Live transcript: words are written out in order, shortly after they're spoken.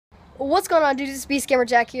What's going on, dudes? It's BeastGamer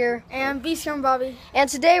Jack here. And BeastGamer Bobby. And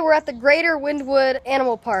today we're at the Greater Windwood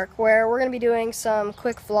Animal Park where we're going to be doing some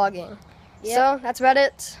quick vlogging. Yep. So, that's about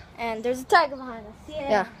it. And there's a tiger behind us.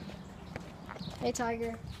 Yeah. Hey,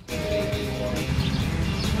 tiger. Yeah,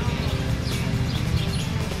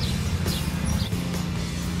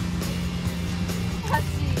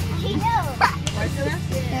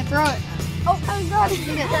 throw it. Oh my god. Eat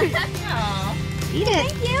it. Aww. Eat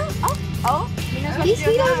it. Thank you. Oh. He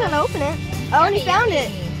doesn't open it. Oh, and he found it.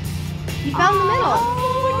 He found the middle. Oh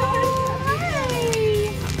my god.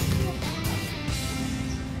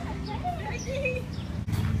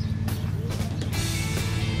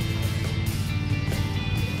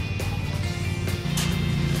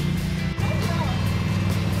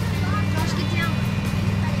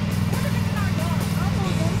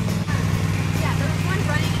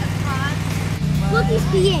 Look, he's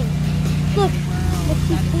peeing. Look,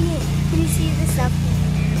 he's peeing. Can you see this up?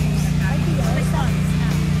 Like the yellow stuff.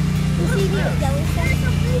 You see the yellow stuff? There's a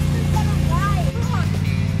policeman that alive.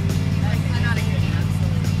 I'm not a hit,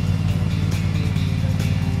 absolutely.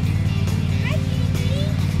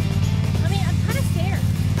 I mean, I'm kind of scared.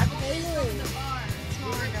 I'm from the bar.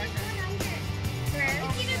 Smaller, darker. Where?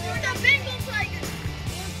 You can see the Bengal tiger.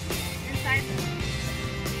 Inside them.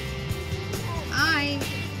 Hi.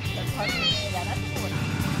 That's hard to see. Yeah, that's a cool one.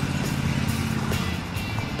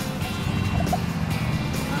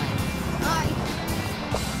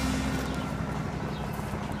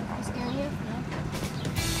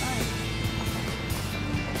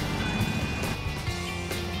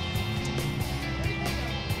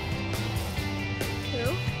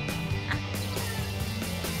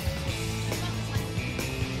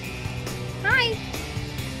 Hi.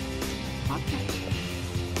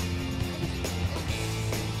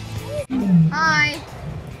 Hi.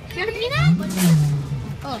 You want to be that?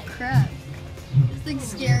 Oh crap. This thing's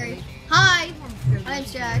scary. Hi. I'm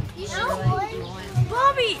Jack.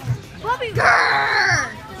 Bobby! Grrr!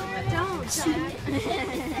 Don't, Jack.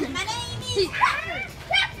 My name is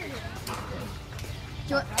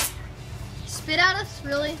Do you spit at us?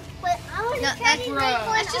 Really? But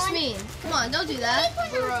That's just mean. Come on, don't do that.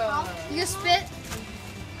 You gonna spit?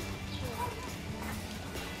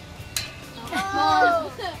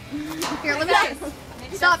 Oh. Here, let me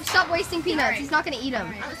stop wasting peanuts. He's not gonna eat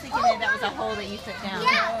them. I was thinking that was a hole that you took down.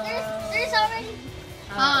 Yeah, there's already.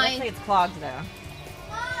 Hi. Looks like it's clogged though.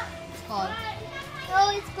 It's called.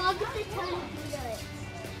 Oh, it's clogged with a ton of peanuts.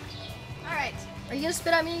 Alright. Are you gonna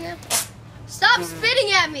spit at me again? Stop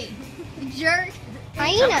spitting at me! You jerk.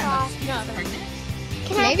 Hyena.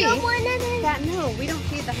 Can Maybe. I throw one in there? No, we don't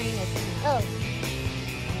feed the hyenas. Oh.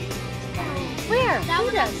 Where? That Who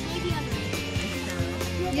one does? has baby under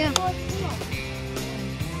it. Yeah.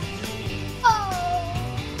 Oh.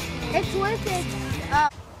 It's worth it.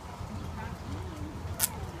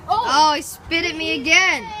 Oh, he spit at me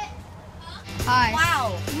again. Hi.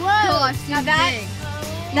 Wow. Whoa. Gosh, he's Now big.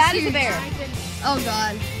 That is a bear. Oh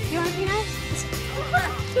God. You want a peanut?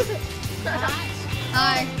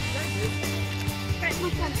 Hi.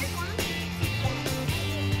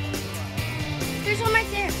 There's one right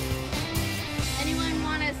there. Anyone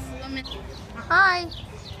want to swim in? Hi.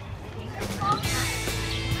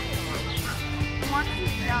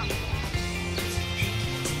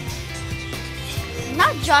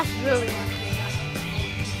 Not Josh really wants to.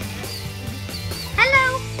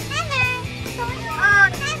 Hello. Hello.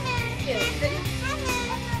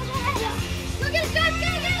 Look at it.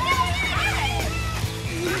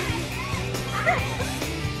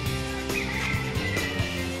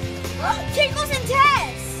 Go. Tinkles and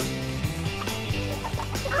Tess.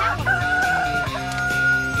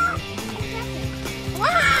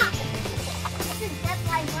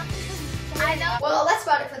 I know. Well, that's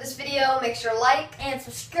about it for this video. Make sure to like. And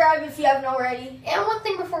subscribe if you haven't already. And one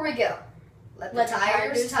thing before we go. Let the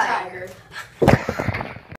tigers tiger.